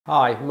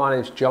Hi, my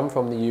name's John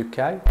from the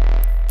UK.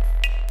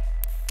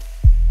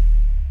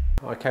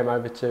 I came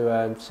over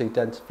to see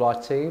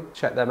Dentafly team,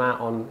 check them out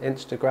on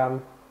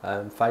Instagram,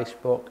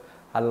 Facebook,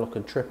 had a look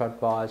on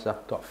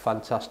TripAdvisor, got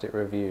fantastic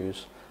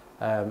reviews.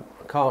 I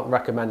can't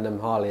recommend them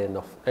highly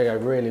enough. They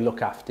really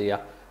look after you,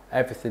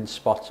 everything's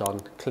spot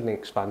on,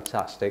 clinic's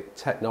fantastic,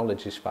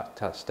 technology's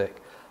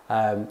fantastic.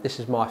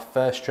 This is my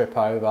first trip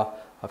over.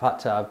 I've had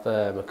to have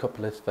a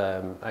couple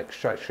of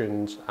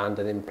extractions and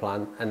an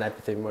implant, and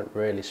everything went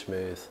really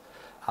smooth.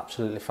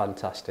 Absolutely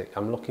fantastic.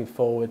 I'm looking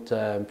forward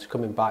to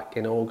coming back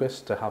in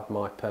August to have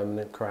my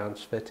permanent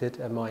crowns fitted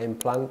and my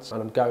implants,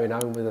 and I'm going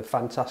home with a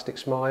fantastic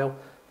smile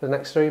for the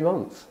next 3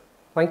 months.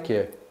 Thank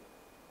you.